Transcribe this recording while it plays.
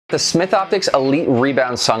The Smith Optics Elite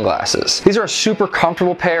Rebound sunglasses. These are a super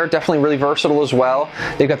comfortable pair, definitely really versatile as well.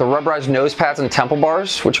 They've got the rubberized nose pads and temple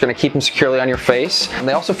bars, which are going to keep them securely on your face. And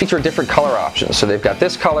they also feature different color options. So they've got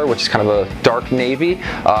this color, which is kind of a dark navy,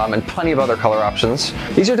 and plenty of other color options.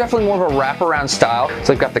 These are definitely more of a wraparound style.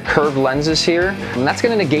 So they've got the curved lenses here, and that's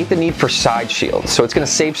going to negate the need for side shields. So it's going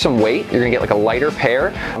to save some weight. You're going to get like a lighter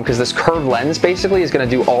pair, because this curved lens basically is going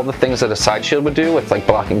to do all the things that a side shield would do with like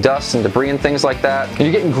blocking dust and debris and things like that. And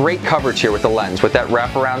you're getting great coverage here with the lens, with that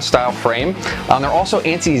wraparound style frame. They're also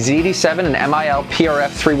ANSI Z87 and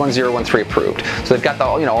MIL-PRF-31013 approved. So they've got the,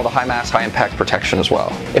 all the high mass, high impact protection as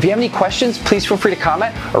well. If you have any questions, please feel free to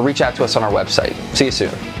comment or reach out to us on our website. See you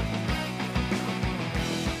soon.